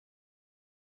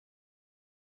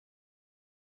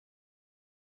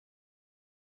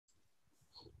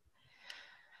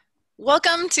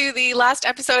Welcome to the last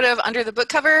episode of Under the Book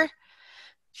Cover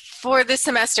for this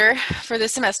semester.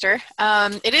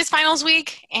 It is finals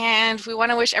week, and we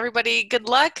want to wish everybody good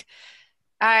luck.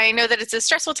 I know that it's a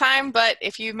stressful time, but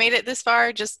if you made it this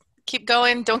far, just keep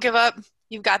going. Don't give up.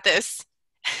 You've got this.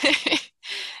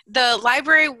 The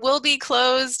library will be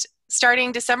closed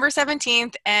starting December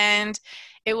 17th, and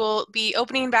it will be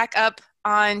opening back up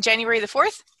on January the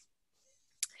 4th.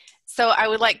 So I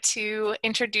would like to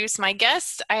introduce my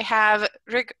guests. I have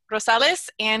Rick Rosales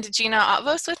and Gina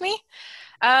Otvos with me.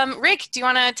 Rick, do you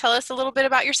want to tell us a little bit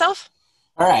about yourself?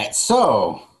 All right,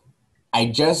 so I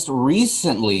just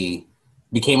recently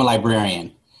became a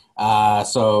librarian.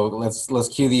 So let's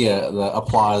cue the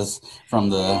applause from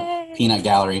the Yay. Peanut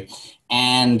Gallery.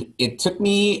 And it took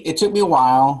me a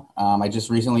while. I just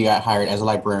recently got hired as a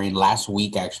librarian last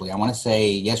week, actually. I want to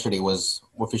say yesterday was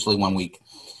officially 1 week.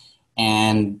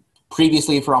 And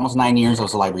previously, for almost 9 years, I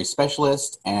was a library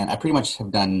specialist, and I pretty much have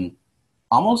done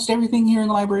almost everything here in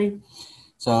the library.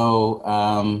 So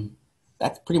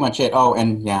that's pretty much it. Oh,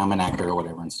 and yeah, I'm an actor or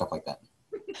whatever and stuff like that.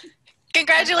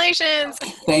 Congratulations.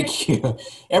 Thank you.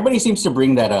 Everybody seems to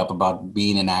bring that up about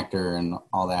being an actor and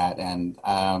all that, and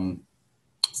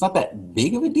it's not that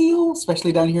big of a deal,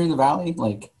 especially down here in the Valley.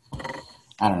 Like,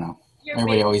 I don't know.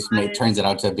 Everybody always turns it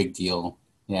out to a big deal.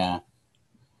 Yeah.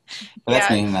 But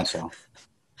that's me in a nutshell.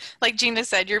 Like Gina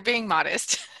said, you're being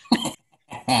modest.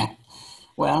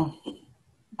 Well,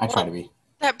 I try to be.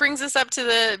 That brings us up to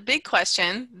the big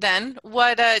question then.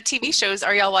 What TV shows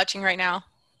are y'all watching right now?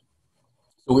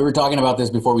 So we were talking about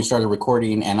this before we started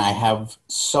recording, and I have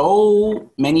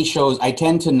so many shows. I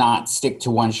tend to not stick to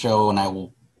one show, and I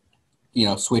will,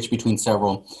 switch between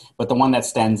several. But the one that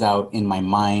stands out in my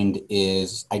mind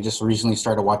is I just recently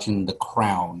started watching The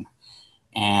Crown.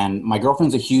 And my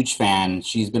girlfriend's a huge fan.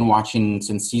 She's been watching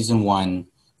since season 1,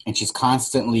 and she's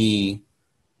constantly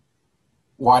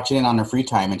watching it on her free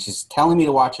time. And she's telling me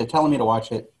to watch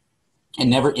it. And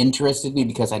never interested me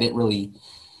because I didn't really,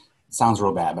 it sounds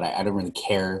real bad, but I don't really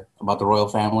care about the royal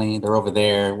family. They're over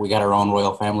there. We got our own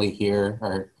royal family here,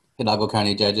 our Hidalgo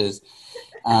County judges.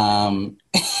 I'm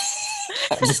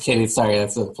just kidding. Sorry,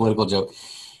 that's a political joke.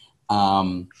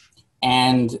 And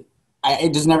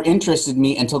it just never interested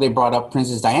me until they brought up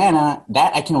Princess Diana.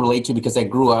 That I can relate to because I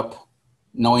grew up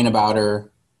knowing about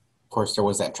her. Of course, there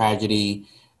was that tragedy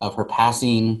of her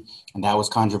passing, and that was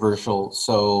controversial.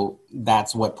 So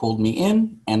that's what pulled me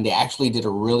in, and they actually did a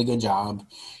really good job.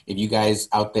 If you guys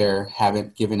out there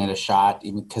haven't given it a shot,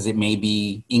 even because it may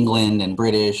be England and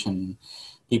British, and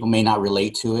people may not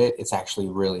relate to it, it's actually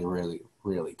really, really,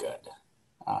 really good.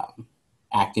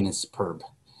 Acting is superb.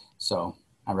 So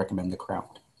I recommend The Crown.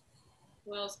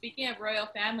 Well, speaking of royal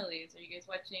families, are you guys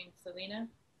watching Selena?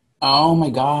 Oh my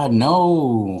God,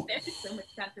 no. There's so much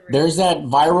controversy. There's that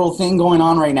viral thing going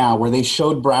on right now where they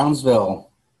showed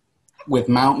Brownsville with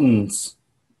mountains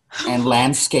and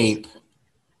landscape.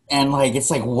 And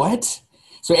it's like, what?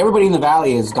 So everybody in the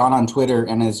Valley has gone on Twitter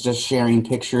and is just sharing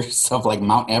pictures of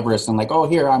Mount Everest and oh,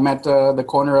 here, I'm at the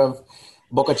corner of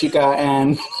Boca Chica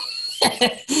and,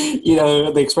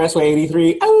 the Expressway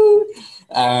 83.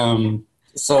 Oh!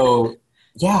 So...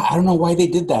 yeah, I don't know why they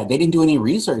did that. They didn't do any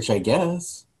research, I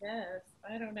guess. Yes,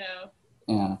 I don't know.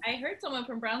 Yeah. I heard someone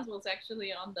from Brownsville is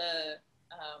actually on the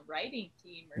writing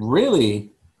team.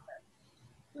 Really?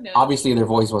 Who knows? Obviously, their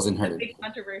voice wasn't heard. Big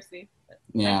controversy.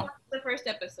 Yeah. I watched the first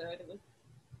episode.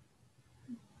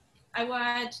 I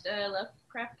watched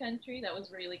Lovecraft Country. That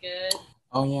was really good.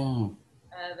 Oh, yeah.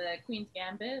 The Queen's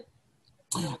Gambit.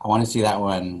 I want to see that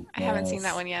one. I haven't seen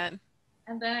that one yet.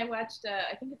 And then I watched,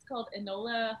 I think it's called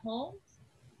Enola Holmes.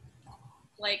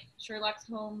 Sherlock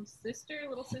Holmes'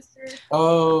 little sister.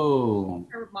 Oh.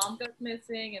 Her mom goes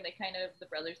missing, and the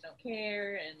brothers don't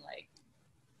care, and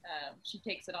she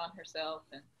takes it on herself,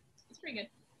 and it's pretty good.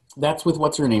 That's with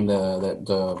what's her name,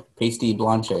 the pasty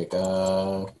blonde chick.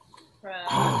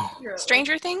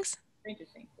 Stranger Things. Stranger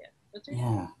Things, yeah. What's her yeah.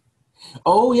 name?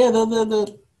 Oh yeah,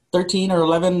 the 13 or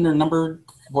 11 or number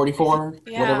 44,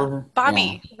 yeah. Whatever.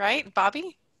 Bobby, yeah. Right?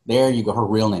 Bobby. There you go. Her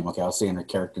real name. Okay, I was saying her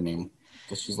character name.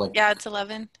 She's yeah, it's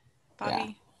 11. Bobby. Yeah.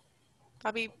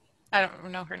 Bobby. I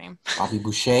don't know her name. Bobby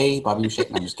Boucher. No, I'm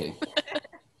just kidding.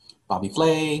 Bobby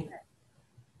Flay.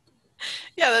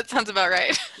 Yeah, that sounds about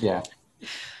right. Yeah.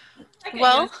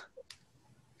 Well.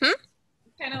 It's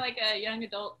kind of like a young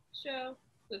adult show.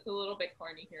 So it's a little bit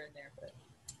corny here and there, but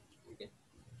pretty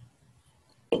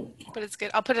good. But it's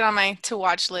good. I'll put it on my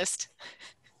to-watch list.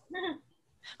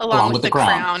 Along with the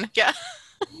Crown. Yeah.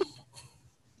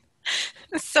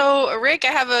 So, Rick, I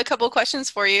have a couple of questions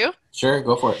for you. Sure,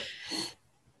 go for it.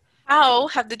 How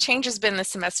have the changes been this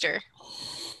semester?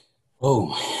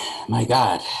 Oh my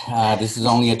God. This is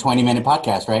only a 20-minute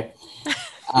podcast, right?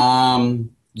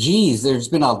 Geez, there's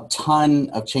been a ton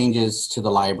of changes to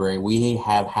the library. We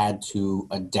have had to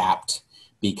adapt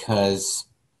because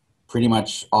pretty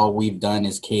much all we've done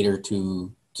is cater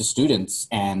to students,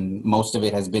 and most of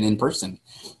it has been in person.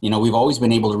 We've always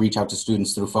been able to reach out to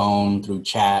students through phone, through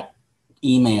chat,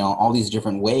 email, all these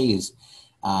different ways.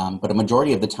 But a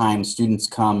majority of the time, students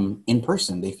come in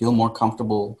person. They feel more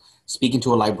comfortable speaking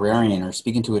to a librarian or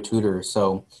speaking to a tutor.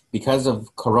 So because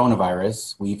of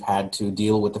coronavirus, we've had to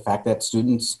deal with the fact that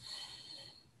students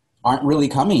aren't really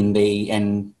coming.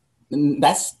 And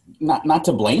that's not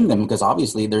to blame them, because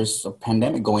obviously there's a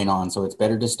pandemic going on, so it's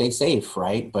better to stay safe,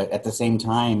 right? But at the same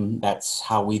time, that's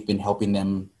how we've been helping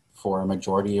them for a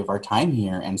majority of our time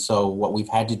here. And so what we've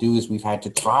had to do is we've had to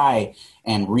try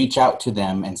and reach out to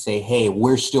them and say, hey,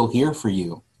 we're still here for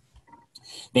you.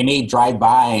 They may drive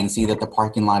by and see that the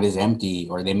parking lot is empty,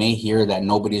 or they may hear that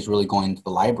nobody's really going to the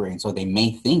library, and so they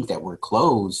may think that we're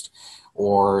closed,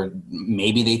 or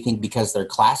maybe they think because their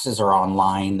classes are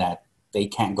online that they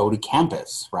can't go to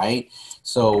campus, right?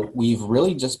 So we've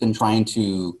really just been trying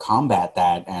to combat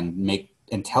that and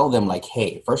tell them, like,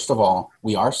 hey, first of all,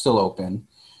 we are still open.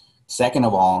 Second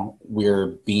of all, we're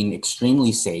being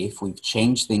extremely safe. We've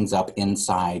changed things up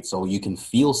inside so you can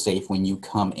feel safe when you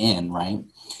come in, right?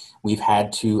 We've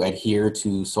had to adhere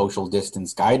to social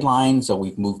distance guidelines, so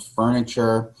we've moved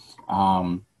furniture.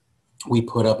 We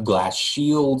put up glass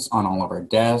shields on all of our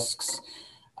desks.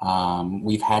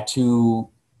 We've had to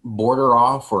border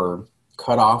off or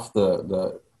cut off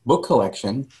the book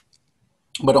collection,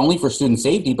 but only for student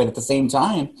safety. But at the same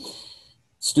time,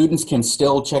 students can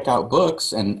still check out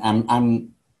books, and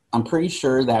I'm pretty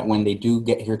sure that when they do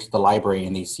get here to the library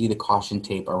and they see the caution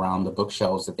tape around the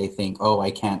bookshelves, that they think, oh, I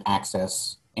can't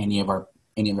access any of our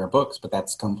books, but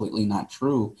that's completely not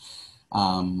true.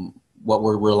 What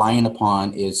we're relying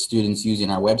upon is students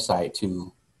using our website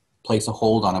to place a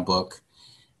hold on a book,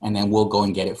 and then we'll go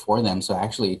and get it for them. So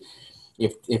actually,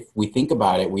 if we think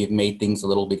about it, we've made things a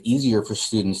little bit easier for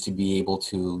students to be able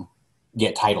to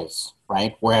get titles,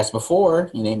 right? Whereas before,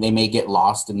 they may get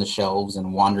lost in the shelves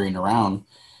and wandering around.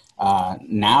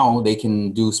 Now they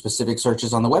can do specific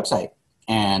searches on the website,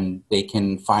 and they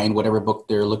can find whatever book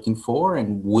they're looking for,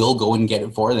 and we'll go and get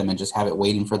it for them and just have it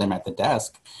waiting for them at the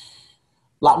desk.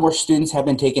 A lot more students have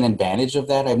been taking advantage of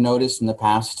that, I've noticed, in the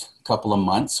past couple of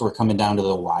months. We're coming down to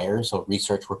the wire, so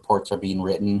research reports are being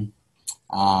written.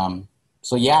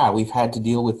 So yeah, we've had to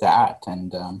deal with that,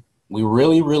 and we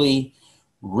really, really,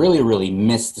 really, really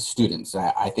miss the students.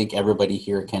 I think everybody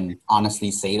here can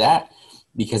honestly say that,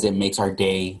 because it makes our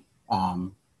day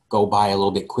go by a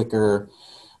little bit quicker,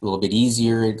 a little bit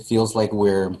easier. It feels like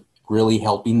we're really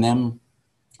helping them.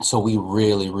 So we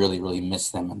really, really, really miss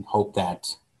them, and hope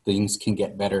that things can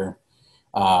get better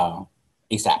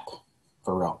ASAP,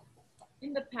 for real.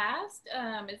 In the past,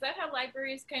 is that how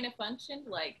libraries kind of functioned?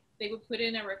 Like, they would put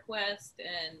in a request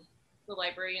and the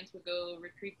librarians would go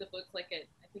retrieve the books, like at,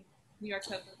 I think, New York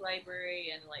Public Library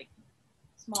and like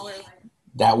smaller libraries?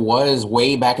 That was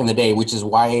way back in the day, which is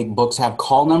why books have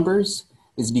call numbers,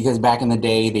 is because back in the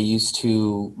day, they used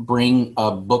to bring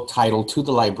a book title to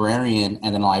the librarian,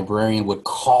 and then the librarian would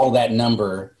call that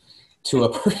number to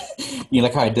a person.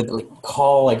 Like how I did, like,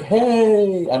 call, like,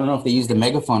 hey, I don't know if they used a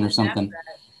megaphone or something.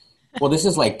 Well, this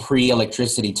is like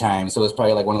pre-electricity time, so it's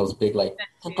probably like one of those big, like,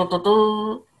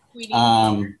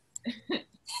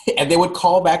 and they would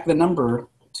call back the number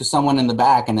to someone in the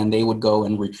back, and then they would go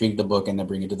and retrieve the book and then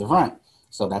bring it to the front.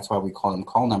 So that's why we call them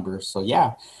call numbers. So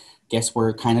yeah, guess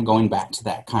we're kind of going back to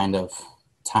that kind of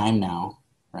time now,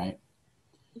 right?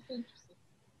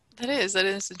 That is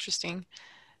interesting.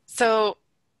 So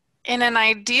in an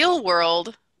ideal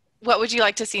world, what would you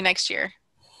like to see next year?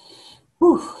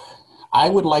 Whew. I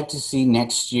would like to see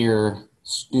next year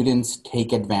students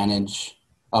take advantage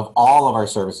of all of our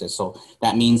services. So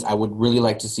that means I would really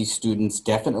like to see students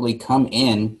definitely come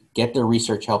in, get their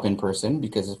research help in person,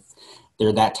 because if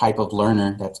they're that type of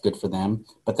learner, that's good for them.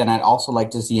 But then I'd also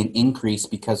like to see an increase,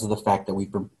 because of the fact that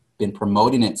we've been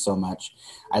promoting it so much.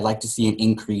 I'd like to see an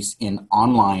increase in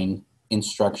online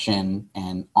instruction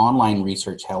and online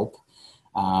research help.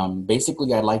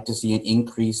 Basically, I'd like to see an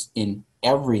increase in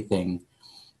everything,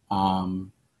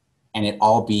 and it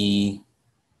all be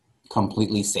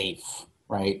completely safe,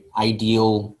 right?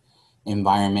 Ideal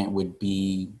environment would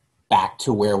be back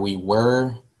to where we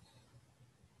were.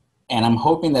 And I'm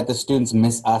hoping that the students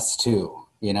miss us too.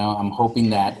 I'm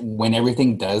hoping that when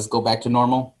everything does go back to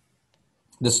normal,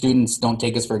 the students don't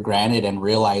take us for granted and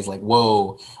realize, like,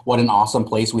 whoa, what an awesome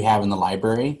place we have in the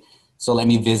library. So let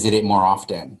me visit it more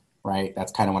often, right?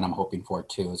 That's kind of what I'm hoping for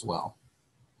too as well.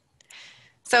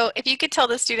 So if you could tell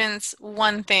the students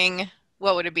one thing,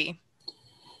 what would it be?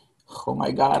 Oh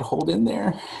my God, hold in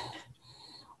there.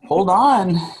 Hold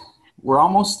on. We're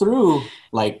almost through.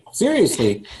 Like,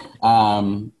 seriously.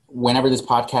 Whenever this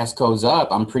podcast goes up,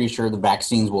 I'm pretty sure the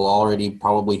vaccines will already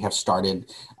probably have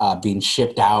started being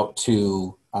shipped out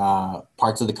to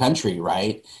parts of the country,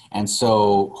 right? And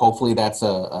so hopefully that's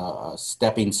a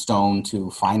stepping stone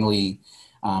to finally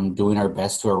doing our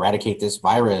best to eradicate this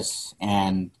virus,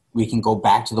 and we can go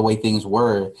back to the way things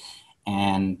were.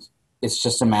 And it's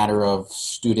just a matter of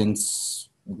students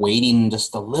waiting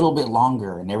just a little bit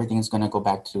longer, and everything's going to go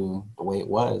back to the way it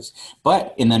was.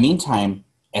 But in the meantime,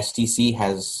 STC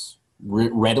has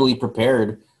readily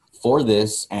prepared for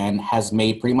this and has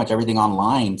made pretty much everything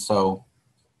online. So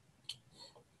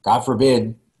God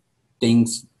forbid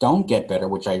things don't get better,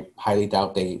 which I highly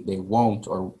doubt they won't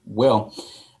or will.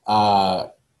 I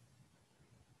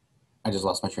just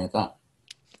lost my train of thought.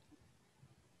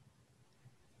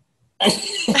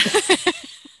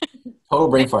 Total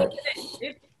brain fart.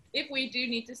 If we do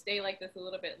need to stay like this a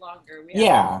little bit longer, we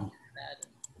have that.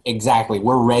 Exactly.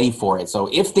 We're ready for it. So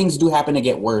if things do happen to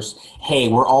get worse, hey,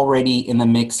 we're already in the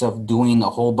mix of doing a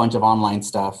whole bunch of online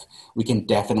stuff. We can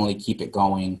definitely keep it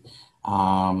going.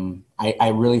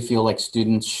 I really feel like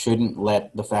students shouldn't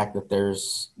let the fact that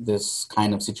there's this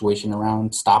kind of situation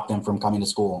around stop them from coming to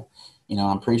school. You know,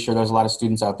 I'm pretty sure there's a lot of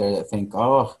students out there that think,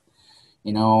 oh,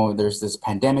 you know, there's this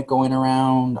pandemic going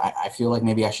around. I feel like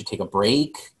maybe I should take a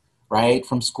break, right,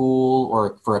 from school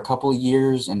or for a couple of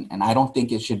years. And I don't think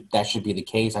that should be the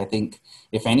case. I think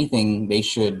if anything, they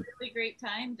should. It's a really great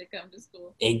time to come to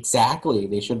school. Exactly.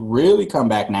 They should really come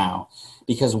back now,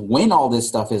 because when all this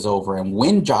stuff is over and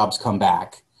when jobs come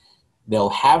back, they'll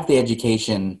have the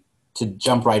education to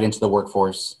jump right into the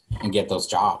workforce and get those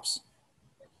jobs.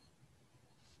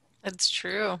 That's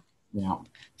true. Yeah.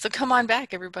 So come on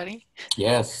back, everybody.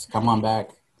 Yes, come on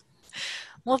back.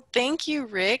 Well, thank you,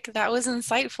 Rick. That was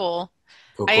insightful.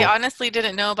 Cool. I honestly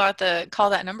didn't know about the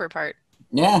call that number part.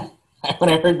 Yeah. When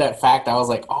I heard that fact, I was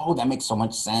like, oh, that makes so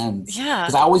much sense. Yeah.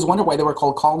 Because I always wondered why they were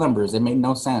called call numbers. It made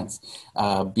no sense.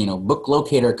 Book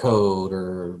locator code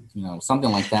or,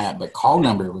 something like that. But call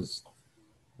number was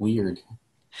weird.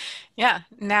 Yeah.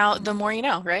 Now, the more you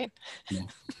know, right? Yeah.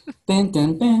 Dun,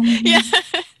 dun, dun. Yeah.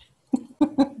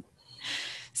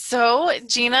 So,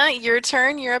 Gina, your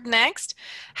turn. You're up next.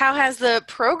 How has the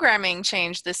programming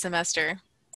changed this semester?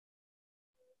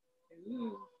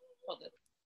 Ooh, hold it.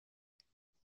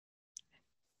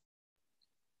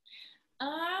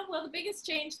 Well, the biggest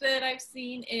change that I've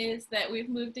seen is that we've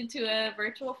moved into a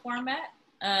virtual format.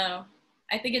 I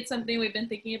think it's something we've been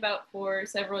thinking about for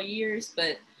several years,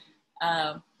 but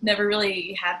never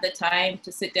really had the time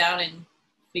to sit down and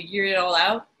figure it all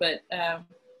out. But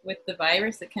with the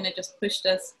virus, it kind of just pushed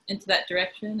us into that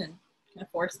direction and kind of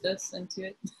forced us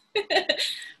into it.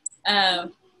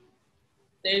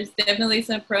 There's definitely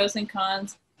some pros and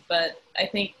cons, but I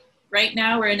think right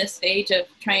now we're in a stage of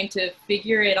trying to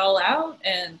figure it all out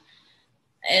and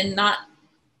not.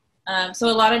 So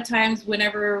a lot of times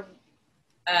whenever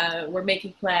we're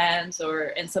making plans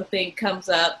and something comes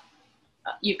up,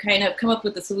 you kind of come up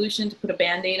with a solution to put a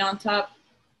Band-Aid on top,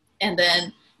 and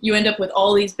then you end up with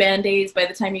all these Band-Aids by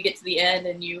the time you get to the end,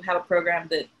 and you have a program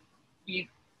that you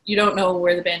don't know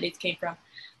where the Band-Aids came from.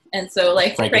 And so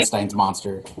like Frankenstein's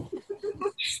monster.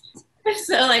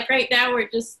 So like right now we're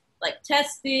just like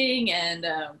testing and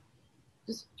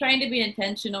just trying to be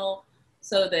intentional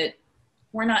so that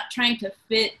we're not trying to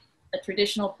fit a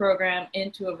traditional program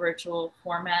into a virtual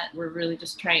format. We're really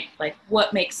just trying like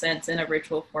what makes sense in a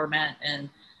virtual format, and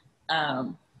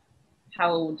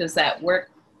how does that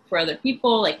work for other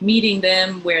people, like meeting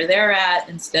them where they're at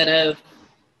instead of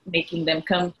making them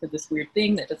come to this weird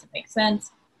thing that doesn't make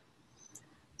sense.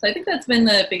 So I think that's been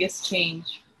the biggest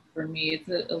change for me. It's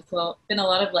been a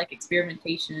lot of like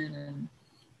experimentation, and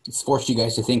it's forced you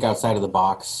guys to think outside of the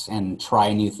box and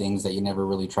try new things that you never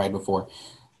really tried before.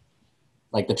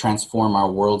 Like the Transform Our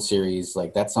World series,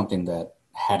 like that's something that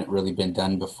hadn't really been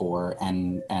done before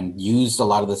and used a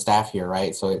lot of the staff here,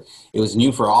 right? So it was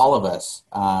new for all of us,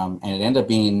 and it ended up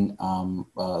being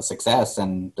a success,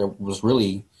 and there was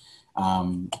really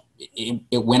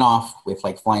it went off with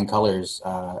like flying colors,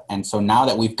 and so now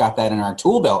that we've got that in our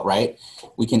tool belt, right,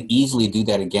 we can easily do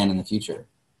that again in the future.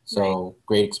 So right.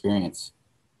 Great experience.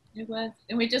 It was,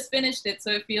 and we just finished it,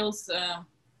 so it feels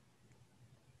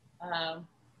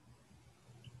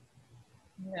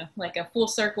like a full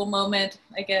circle moment,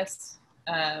 I guess.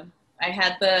 I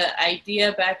had the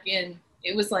idea back in,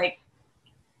 it was like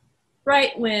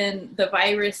right when the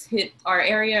virus hit our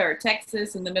area, or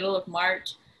Texas, in the middle of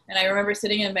March. And I remember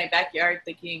sitting in my backyard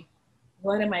thinking,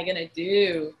 what am I going to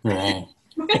do? Right.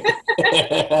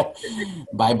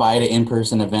 Bye-bye to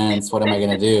in-person events. What am I going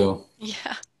to do?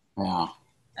 Yeah.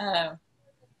 Yeah.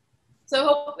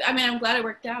 So, I mean, I'm glad it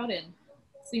worked out, and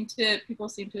people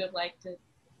seem to have liked it.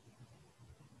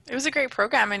 It was a great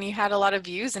program, and you had a lot of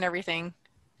views and everything.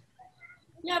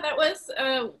 Yeah, that was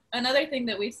another thing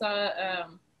that we saw.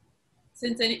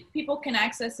 Since people can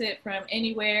access it from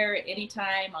anywhere,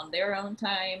 anytime, on their own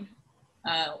time,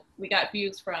 we got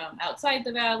views from outside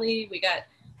the valley.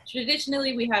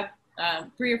 Traditionally, we have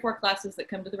 3 or 4 classes that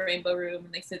come to the Rainbow Room,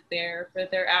 and they sit there for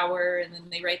their hour, and then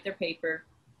they write their paper.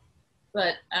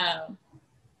 But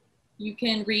you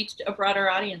can reach a broader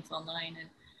audience online, and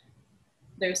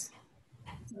there's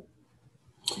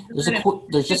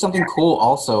just something cool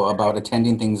also about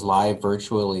attending things live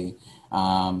virtually,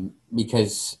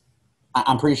 because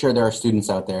I'm pretty sure there are students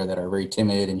out there that are very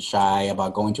timid and shy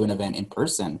about going to an event in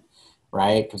person,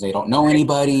 right? Because they don't know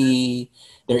anybody.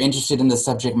 They're interested in the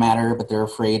subject matter, but they're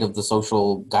afraid of the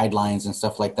social guidelines and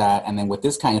stuff like that. And then with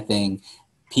this kind of thing,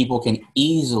 people can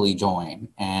easily join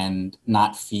and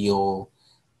not feel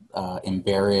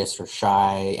embarrassed or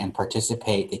shy and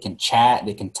participate. They can chat,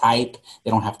 they can type,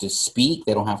 they don't have to speak,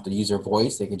 they don't have to use their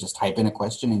voice. They can just type in a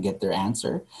question and get their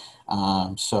answer.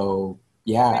 So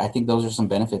yeah, I think those are some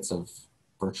benefits of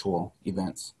virtual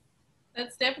events.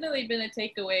 That's definitely been a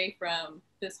takeaway from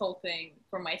this whole thing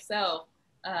for myself.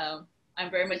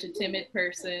 I'm very much a timid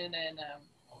person, and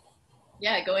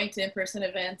going to in-person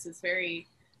events is very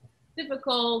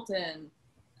difficult and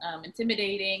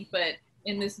intimidating. But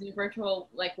in this new virtual,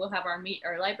 like, we'll have our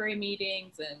library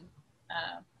meetings, and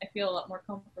I feel a lot more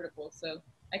comfortable. So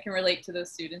I can relate to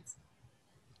those students.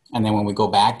 And then when we go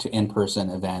back to in-person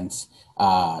events,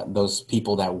 those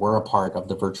people that were a part of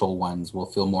the virtual ones will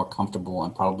feel more comfortable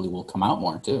and probably will come out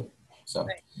more too. So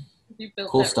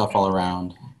cool stuff all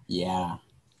around. Yeah.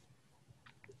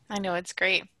 I know, it's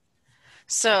great.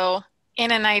 So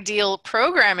in an ideal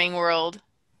programming world,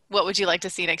 what would you like to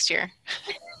see next year?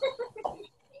 A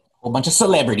whole bunch of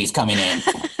celebrities coming in.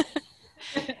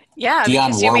 Yeah,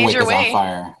 Dionne Warwick is way. on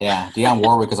fire. Yeah, Dionne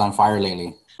Warwick is on fire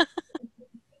lately.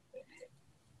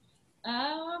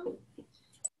 I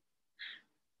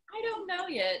don't know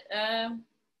yet.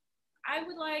 I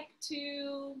would like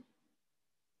to.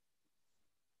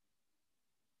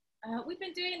 We've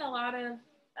been doing a lot of,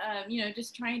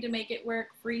 just trying to make it work,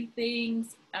 free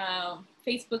things,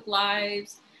 Facebook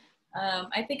Lives.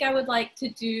 I think I would like to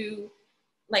do,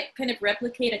 like, kind of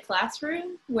replicate a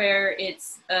classroom where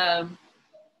it's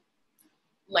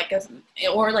like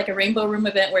a Rainbow Room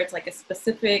event where it's like a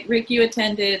specific. Rick, you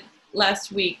attended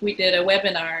last week. We did a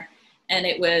webinar, and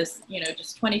it was,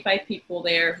 just 25 people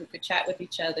there who could chat with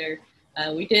each other.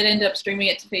 We did end up streaming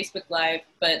it to Facebook Live,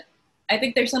 but I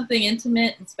think there's something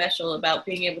intimate and special about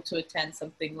being able to attend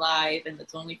something live and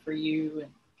it's only for you.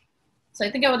 And so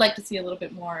I think I would like to see a little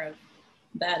bit more of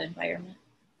that environment.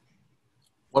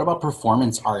 What about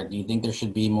performance art? Do you think there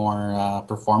should be more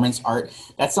performance art?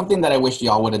 That's something that I wish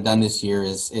y'all would have done this year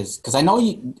is because I know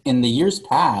in the years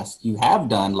past, you have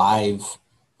done live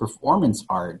performance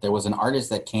art. There was an artist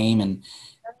that came and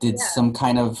did some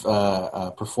kind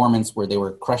of performance where they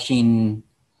were crushing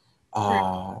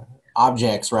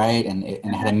objects, right? And it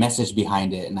had a message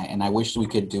behind it. And I wish we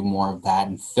could do more of that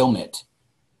and film it.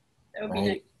 That would be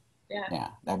nice. Yeah,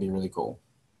 that'd be really cool.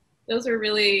 Those are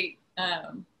really,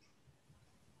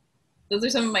 those are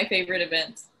some of my favorite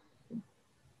events.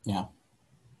 Yeah.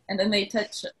 And then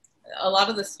a lot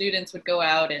of the students would go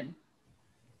out and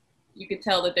you could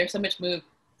tell that there's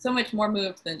so much more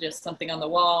moved than just something on the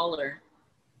wall or.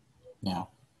 Yeah.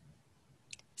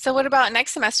 So what about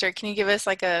next semester? Can you give us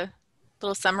like a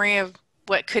little summary of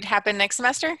what could happen next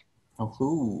semester?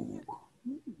 Oh, a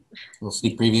little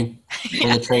sneak preview for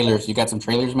the trailers. You got some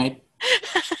trailers made?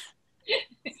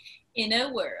 In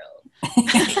a world.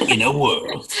 In a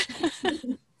world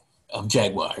of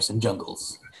jaguars and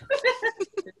jungles.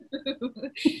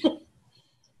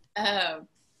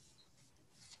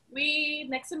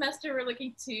 Next semester we're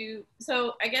looking to,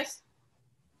 so I guess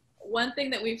one thing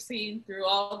that we've seen through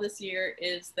all this year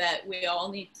is that we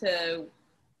always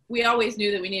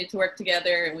knew that we needed to work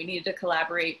together and we needed to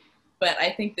collaborate, but I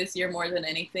think this year more than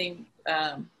anything,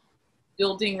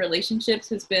 building relationships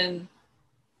has been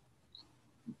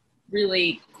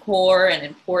really core and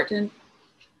important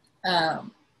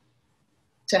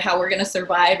to how we're going to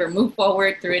survive or move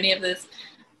forward through any of this.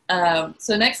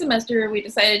 So next semester, we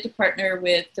decided to partner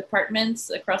with departments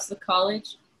across the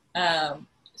college.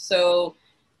 So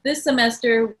this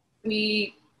semester,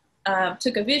 we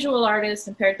took a visual artist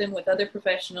and paired them with other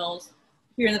professionals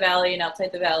here in the Valley and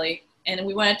outside the Valley. And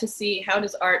we wanted to see how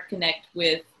does art connect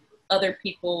with other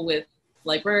people with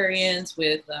librarians,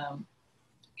 with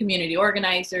community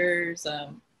organizers,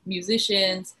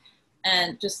 musicians,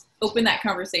 and just open that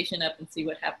conversation up and see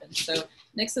what happens. So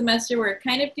next semester, we're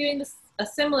kind of doing a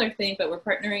similar thing, but we're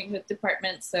partnering with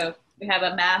departments. So we have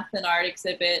a math and art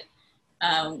exhibit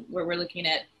where we're looking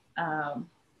at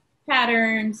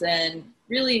patterns and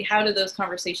really how do those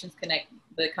conversations connect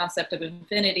the concept of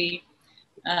infinity.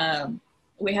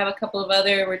 We have a couple of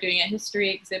we're doing a history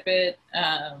exhibit,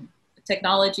 a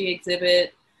technology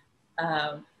exhibit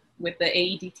with the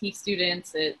AEDT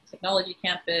students at Technology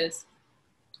Campus.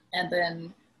 And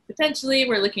then potentially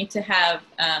we're looking to have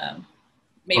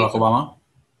maybe Barack Obama?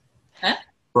 Huh?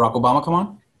 Barack Obama, come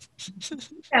on?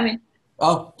 I mean,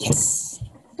 oh, yes.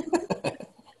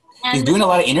 He's doing a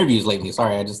lot of interviews lately.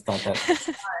 Sorry, I just thought that.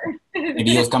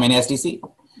 Maybe he'll come in SDC.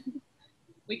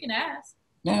 We can ask.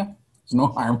 Yeah, there's no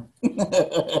harm.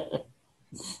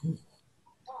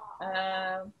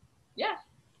 Yeah.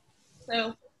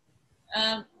 So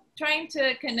trying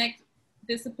to connect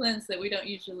disciplines that we don't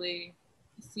usually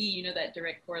see, that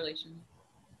direct correlation.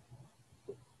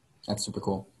 That's super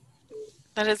cool.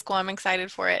 That is cool. I'm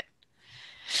excited for it.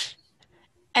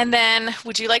 And then,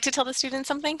 would you like to tell the students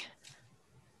something?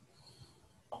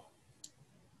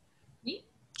 Me?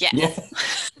 Yes.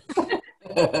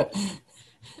 Yeah.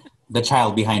 The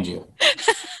child behind you.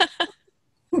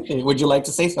 Would you like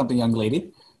to say something, young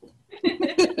lady?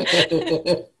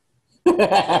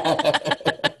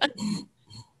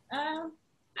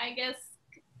 I guess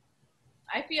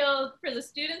I feel for the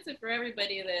students and for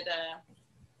everybody that,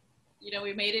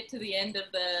 we made it to the end of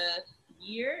the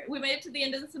year. We made it to the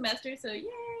end of the semester, so yay!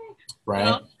 Right.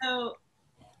 But also,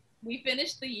 we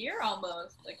finished the year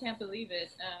almost. I can't believe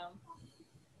it.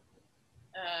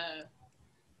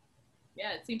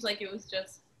 Yeah, it seems like it was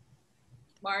just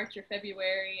March or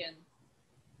February, and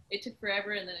it took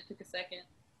forever, and then it took a second.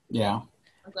 Yeah.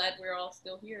 I'm glad we're all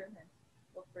still here and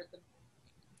look for them.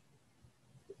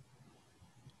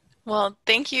 Well,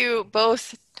 thank you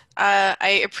both.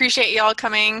 I appreciate y'all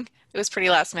coming. It was pretty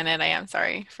last minute. I am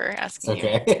sorry for asking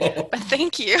you. But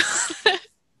thank you.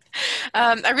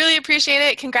 I really appreciate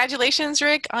it. Congratulations,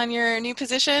 Rick, on your new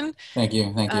position. Thank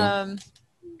you. Thank you.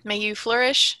 May you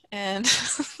flourish. And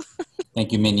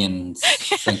thank you, minions.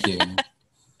 Thank you.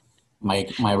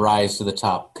 My rise to the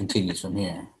top continues from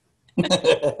here.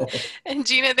 And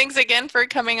Gina, thanks again for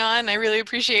coming on. I really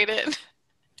appreciate it. Of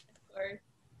course.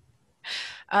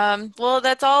 Well,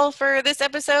 that's all for this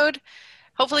episode.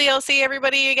 Hopefully I'll see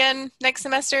everybody again next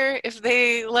semester if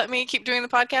they let me keep doing the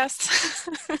podcast.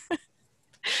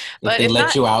 But if they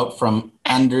let you out from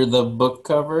under the book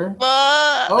cover.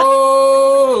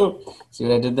 Oh! See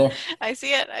what I did there? I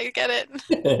see it. I get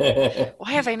it.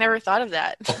 Why have I never thought of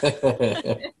that?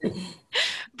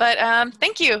 But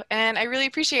thank you, and I really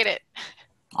appreciate it.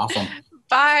 Awesome.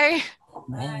 Bye.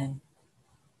 Bye.